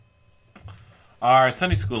Our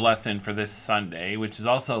Sunday school lesson for this Sunday, which is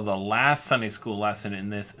also the last Sunday school lesson in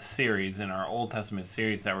this series, in our Old Testament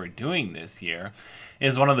series that we're doing this year,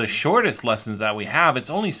 is one of the shortest lessons that we have. It's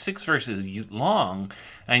only 6 verses long,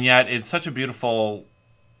 and yet it's such a beautiful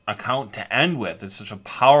account to end with. It's such a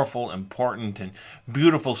powerful, important, and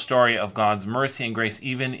beautiful story of God's mercy and grace,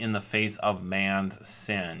 even in the face of man's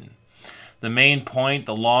sin. The main point,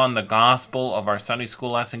 the law and the gospel of our Sunday school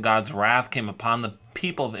lesson: God's wrath came upon the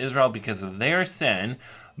people of Israel because of their sin,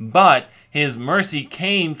 but his mercy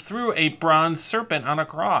came through a bronze serpent on a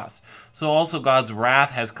cross. So also God's wrath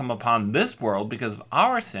has come upon this world because of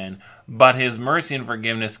our sin, but his mercy and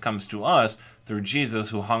forgiveness comes to us through Jesus,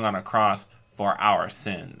 who hung on a cross for our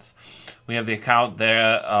sins. We have the account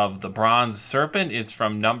there of the bronze serpent. It's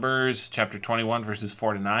from Numbers chapter 21, verses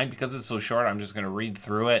 4 to 9. Because it's so short, I'm just going to read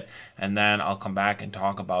through it, and then I'll come back and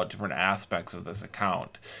talk about different aspects of this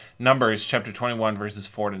account. Numbers chapter 21, verses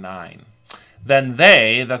 4 to 9. Then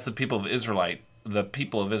they, that's the people of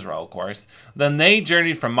Israel, of course, then they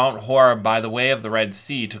journeyed from Mount Horeb by the way of the Red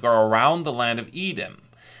Sea to go around the land of Edom.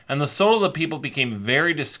 And the soul of the people became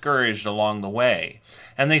very discouraged along the way.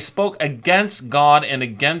 And they spoke against God and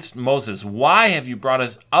against Moses. Why have you brought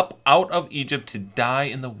us up out of Egypt to die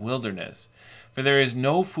in the wilderness? For there is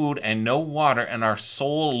no food and no water, and our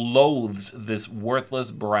soul loathes this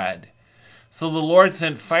worthless bread. So the Lord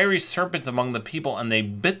sent fiery serpents among the people, and they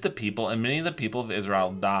bit the people, and many of the people of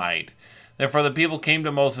Israel died. Therefore the people came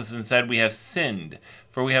to Moses and said, We have sinned,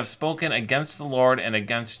 for we have spoken against the Lord and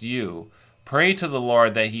against you. Pray to the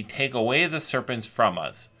Lord that he take away the serpents from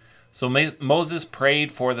us. So Moses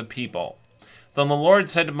prayed for the people. Then the Lord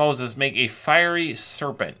said to Moses, Make a fiery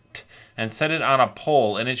serpent, and set it on a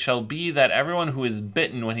pole, and it shall be that everyone who is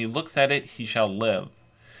bitten, when he looks at it, he shall live.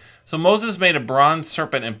 So Moses made a bronze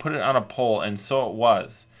serpent and put it on a pole, and so it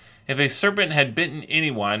was. If a serpent had bitten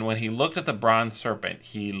anyone, when he looked at the bronze serpent,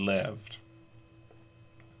 he lived.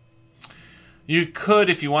 You could,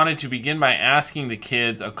 if you wanted to, begin by asking the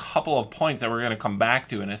kids a couple of points that we're going to come back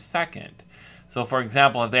to in a second. So, for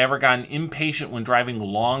example, have they ever gotten impatient when driving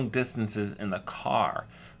long distances in the car?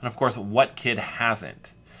 And, of course, what kid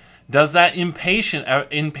hasn't? Does that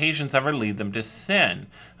impatience ever lead them to sin?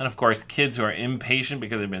 And, of course, kids who are impatient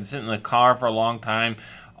because they've been sitting in the car for a long time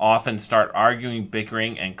often start arguing,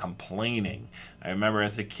 bickering, and complaining. I remember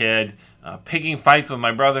as a kid picking fights with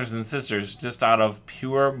my brothers and sisters just out of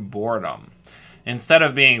pure boredom. Instead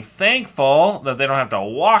of being thankful that they don't have to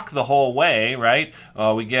walk the whole way, right?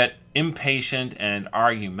 We get impatient and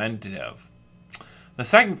argumentative. The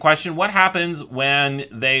second question, what happens when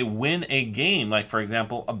they win a game, like, for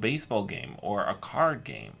example, a baseball game or a card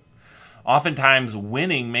game? Oftentimes,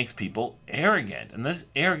 winning makes people arrogant, and this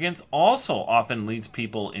arrogance also often leads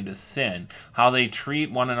people into sin, how they treat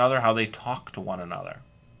one another, how they talk to one another.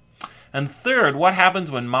 And third, what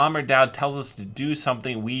happens when mom or dad tells us to do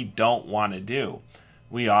something we don't want to do?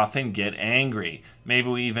 We often get angry. Maybe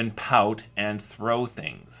we even pout and throw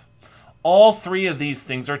things. All 3 of these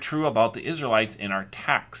things are true about the Israelites in our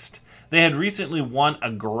text. They had recently won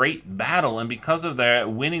a great battle, and because of their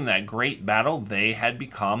winning that great battle, they had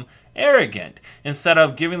become arrogant. Instead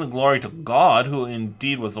of giving the glory to God, who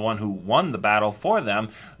indeed was the one who won the battle for them,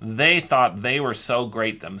 they thought they were so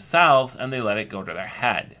great themselves, and they let it go to their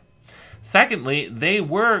head. Secondly, they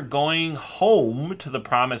were going home to the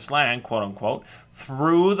promised land, quote unquote,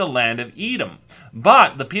 through the land of Edom.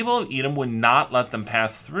 But the people of Edom would not let them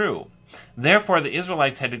pass through. Therefore, the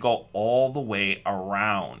Israelites had to go all the way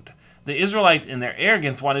around. The Israelites, in their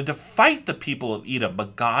arrogance, wanted to fight the people of Edom,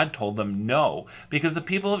 but God told them no, because the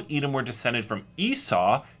people of Edom were descended from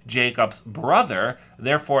Esau, Jacob's brother.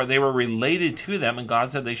 Therefore, they were related to them, and God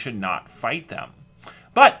said they should not fight them.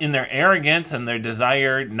 But in their arrogance and their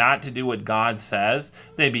desire not to do what God says,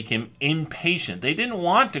 they became impatient. They didn't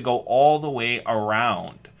want to go all the way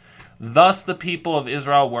around. Thus, the people of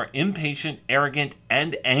Israel were impatient, arrogant,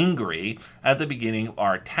 and angry at the beginning of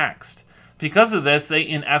our text. Because of this, they,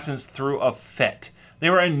 in essence, threw a fit. They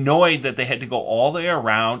were annoyed that they had to go all the way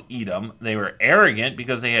around Edom. They were arrogant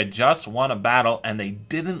because they had just won a battle, and they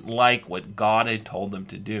didn't like what God had told them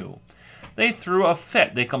to do. They threw a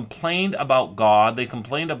fit. They complained about God. They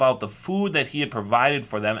complained about the food that he had provided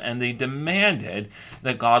for them, and they demanded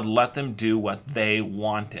that God let them do what they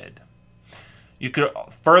wanted. You could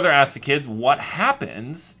further ask the kids, what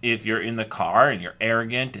happens if you're in the car and you're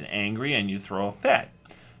arrogant and angry and you throw a fit?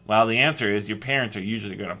 Well, the answer is your parents are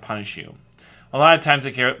usually going to punish you. A lot of times,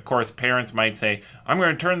 of course, parents might say, I'm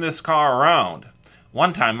going to turn this car around.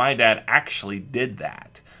 One time, my dad actually did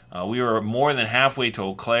that. We were more than halfway to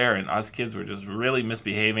Eau Claire, and us kids were just really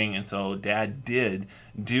misbehaving, and so Dad did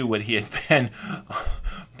do what he had been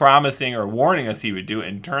promising or warning us he would do,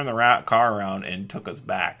 and turned the car around and took us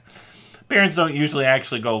back. Parents don't usually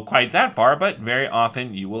actually go quite that far, but very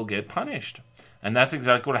often you will get punished. And that's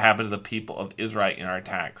exactly what happened to the people of Israel in our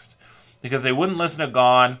text. Because they wouldn't listen to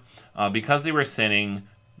God, because they were sinning,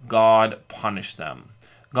 God punished them.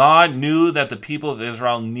 God knew that the people of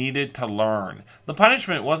Israel needed to learn. The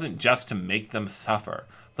punishment wasn't just to make them suffer.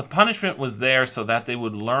 The punishment was there so that they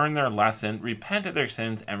would learn their lesson, repent of their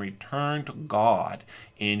sins, and return to God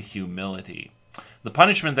in humility. The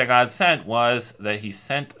punishment that God sent was that he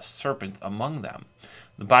sent serpents among them.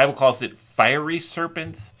 The Bible calls it fiery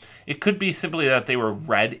serpents. It could be simply that they were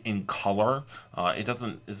red in color.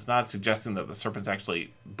 It's not suggesting that the serpents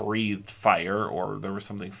actually breathed fire or there was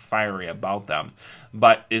something fiery about them.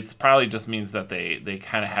 But it probably just means that they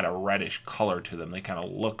kind of had a reddish color to them. They kind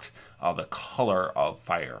of looked the color of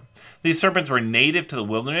fire. These serpents were native to the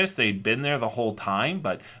wilderness. They'd been there the whole time,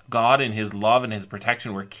 but God in his love and his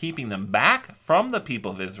protection were keeping them back from the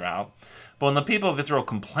people of Israel. But when the people of Israel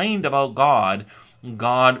complained about God,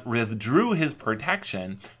 God withdrew his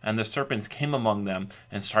protection, and the serpents came among them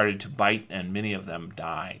and started to bite, and many of them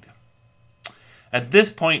died. At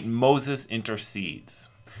this point, Moses intercedes.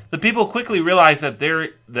 The people quickly realized that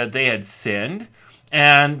they had sinned,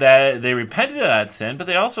 and that they repented of that sin, but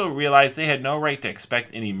they also realized they had no right to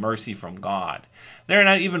expect any mercy from God. They are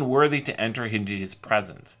not even worthy to enter into his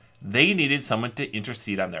presence. They needed someone to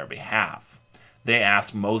intercede on their behalf. They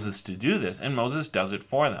asked Moses to do this, and Moses does it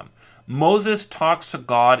for them. Moses talks to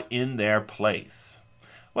God in their place.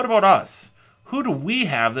 What about us? Who do we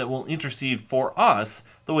have that will intercede for us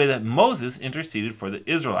the way that Moses interceded for the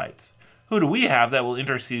Israelites? Who do we have that will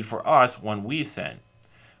intercede for us when we sin?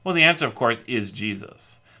 Well, the answer, of course, is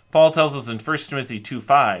Jesus. Paul tells us in 1 Timothy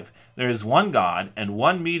 2:5, there is one God and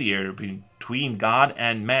one mediator between God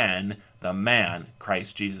and man, the man,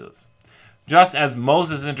 Christ Jesus. Just as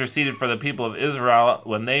Moses interceded for the people of Israel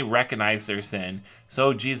when they recognized their sin,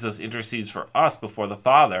 so Jesus intercedes for us before the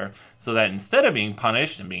Father, so that instead of being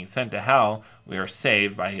punished and being sent to hell, we are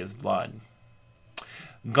saved by his blood.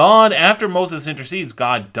 God, after Moses intercedes,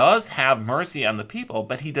 God does have mercy on the people,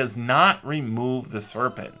 but he does not remove the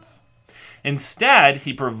serpents. Instead,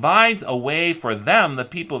 he provides a way for them, the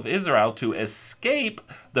people of Israel, to escape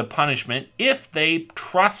the punishment if they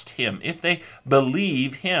trust him, if they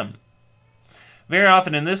believe him. Very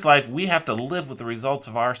often in this life, we have to live with the results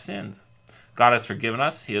of our sins. God has forgiven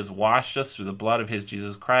us. He has washed us through the blood of his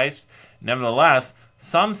Jesus Christ. Nevertheless,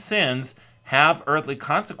 some sins have earthly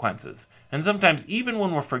consequences. And sometimes, even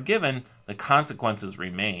when we're forgiven, the consequences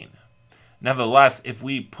remain. Nevertheless, if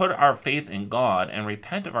we put our faith in God and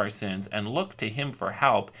repent of our sins and look to him for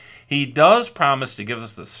help, he does promise to give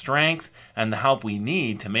us the strength and the help we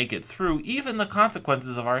need to make it through even the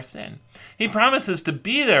consequences of our sin. He promises to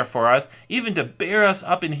be there for us, even to bear us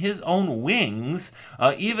up in his own wings,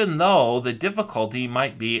 even though the difficulty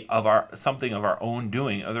might be something of our own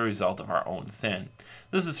doing or the result of our own sin.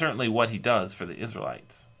 This is certainly what he does for the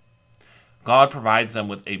Israelites. God provides them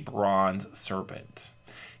with a bronze serpent.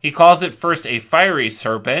 He calls it first a fiery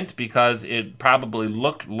serpent because it probably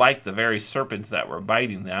looked like the very serpents that were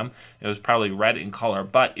biting them. It was probably red in color,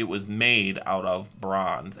 but it was made out of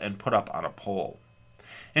bronze and put up on a pole.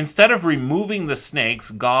 Instead of removing the snakes,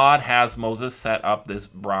 God has Moses set up this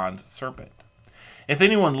bronze serpent. If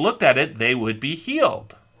anyone looked at it, they would be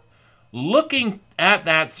healed. Looking at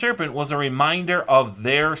that serpent was a reminder of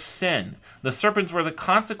their sin. The serpents were the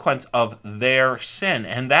consequence of their sin,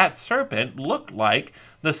 and that serpent looked like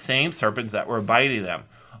the same serpents that were biting them.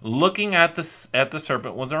 Looking at the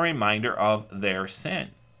serpent was a reminder of their sin.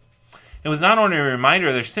 It was not only a reminder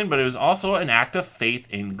of their sin, but it was also an act of faith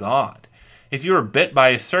in God. If you were bit by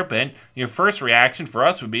a serpent, your first reaction for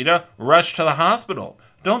us would be to rush to the hospital.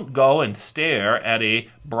 Don't go and stare at a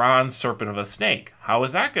bronze serpent of a snake. How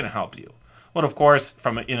is that going to help you? Well, of course,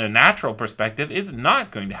 in a natural perspective, it's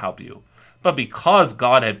not going to help you. But because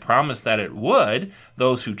God had promised that it would,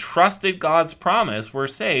 those who trusted God's promise were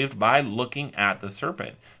saved by looking at the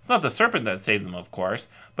serpent. It's not the serpent that saved them, of course,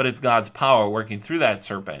 but it's God's power working through that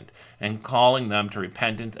serpent and calling them to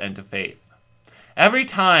repentance and to faith. Every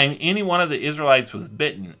time any one of the Israelites was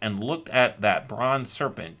bitten and looked at that bronze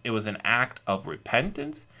serpent, it was an act of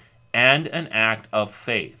repentance and an act of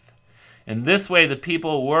faith. In this way, the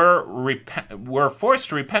people were forced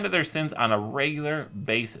to repent of their sins on a regular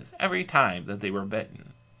basis every time that they were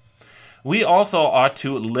bitten. We also ought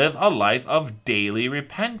to live a life of daily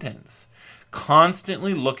repentance.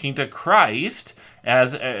 constantly looking to Christ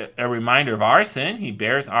as a reminder of our sin. He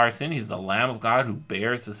bears our sin. He's the Lamb of God who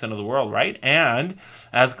bears the sin of the world, right? And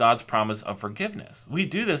as God's promise of forgiveness. We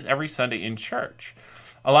do this every Sunday in church.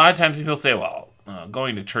 A lot of times people say, well,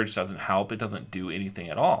 going to church doesn't help. It doesn't do anything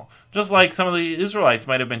at all. Just like some of the Israelites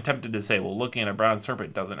might have been tempted to say, well, looking at a bronze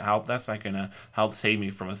serpent doesn't help. That's not going to help save me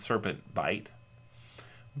from a serpent bite.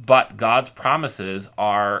 But God's promises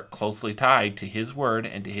are closely tied to his word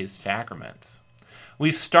and to his sacraments.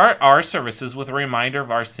 We start our services with a reminder of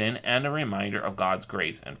our sin and a reminder of God's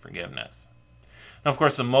grace and forgiveness. Now, of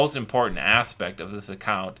course, the most important aspect of this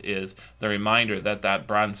account is the reminder that that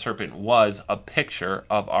bronze serpent was a picture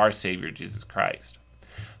of our Savior Jesus Christ.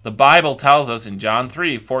 The Bible tells us in John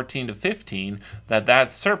 3:14-15, that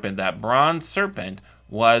that serpent, that bronze serpent,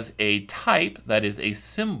 was a type, that is a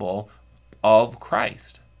symbol of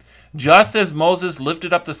Christ. Just as Moses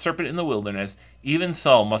lifted up the serpent in the wilderness, even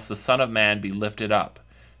so must the Son of Man be lifted up,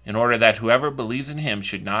 in order that whoever believes in him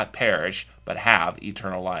should not perish, but have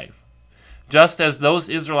eternal life. Just as those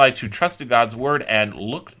Israelites who trusted God's word and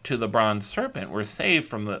looked to the bronze serpent were saved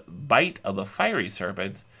from the bite of the fiery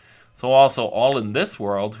serpents, so also all in this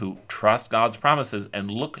world who trust God's promises and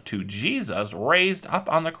look to Jesus raised up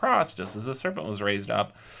on the cross, just as the serpent was raised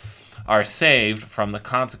up, are saved from the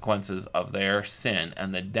consequences of their sin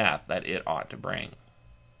and the death that it ought to bring.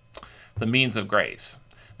 The means of grace.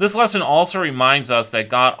 This lesson also reminds us that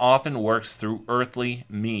God often works through earthly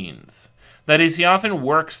means. That is, he often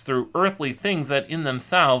works through earthly things that in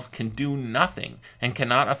themselves can do nothing and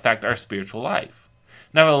cannot affect our spiritual life.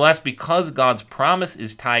 Nevertheless, because God's promise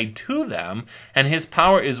is tied to them and his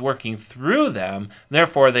power is working through them,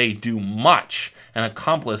 therefore they do much and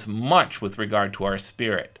accomplish much with regard to our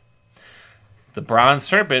spirit. The bronze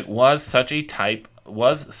serpent was such a type,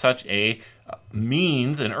 was such a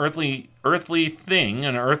means, an earthly thing,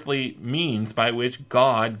 an earthly means by which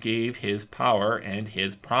God gave his power and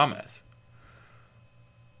his promise.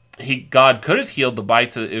 God could have healed the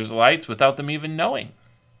bites of the Israelites without them even knowing.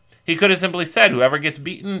 He could have simply said, whoever gets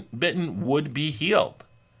bitten would be healed.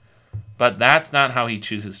 But that's not how he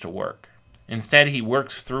chooses to work. Instead, he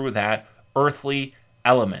works through that earthly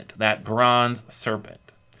element, that bronze serpent.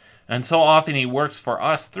 And so often he works for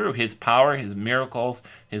us through his power, his miracles,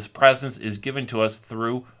 his presence is given to us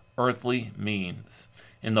through earthly means.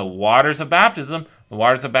 In the waters of baptism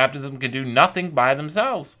can do nothing by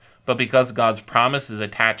themselves. But because God's promise is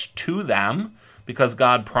attached to them, because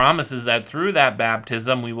God promises that through that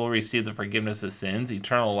baptism we will receive the forgiveness of sins,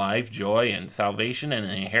 eternal life, joy, and salvation, and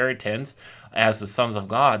an inheritance as the sons of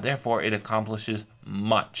God, therefore it accomplishes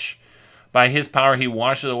much. By his power he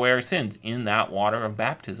washes away our sins in that water of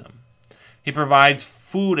baptism. He provides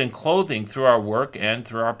food and clothing through our work and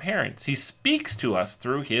through our parents. He speaks to us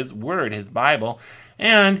through his word, his Bible,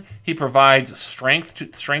 and he provides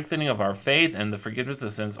strengthening of our faith and the forgiveness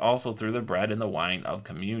of sins also through the bread and the wine of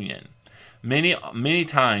communion. Many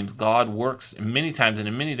times God works, many times and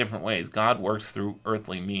in many different ways, God works through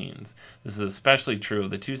earthly means. This is especially true of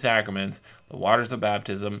the two sacraments, the waters of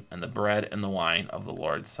baptism and the bread and the wine of the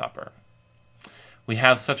Lord's Supper. We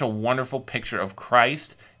have such a wonderful picture of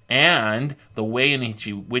Christ and the way in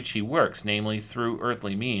which he works, namely through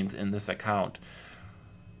earthly means in this account.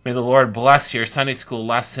 May the Lord bless your Sunday school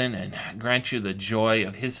lesson and grant you the joy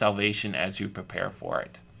of his salvation as you prepare for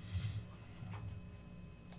it.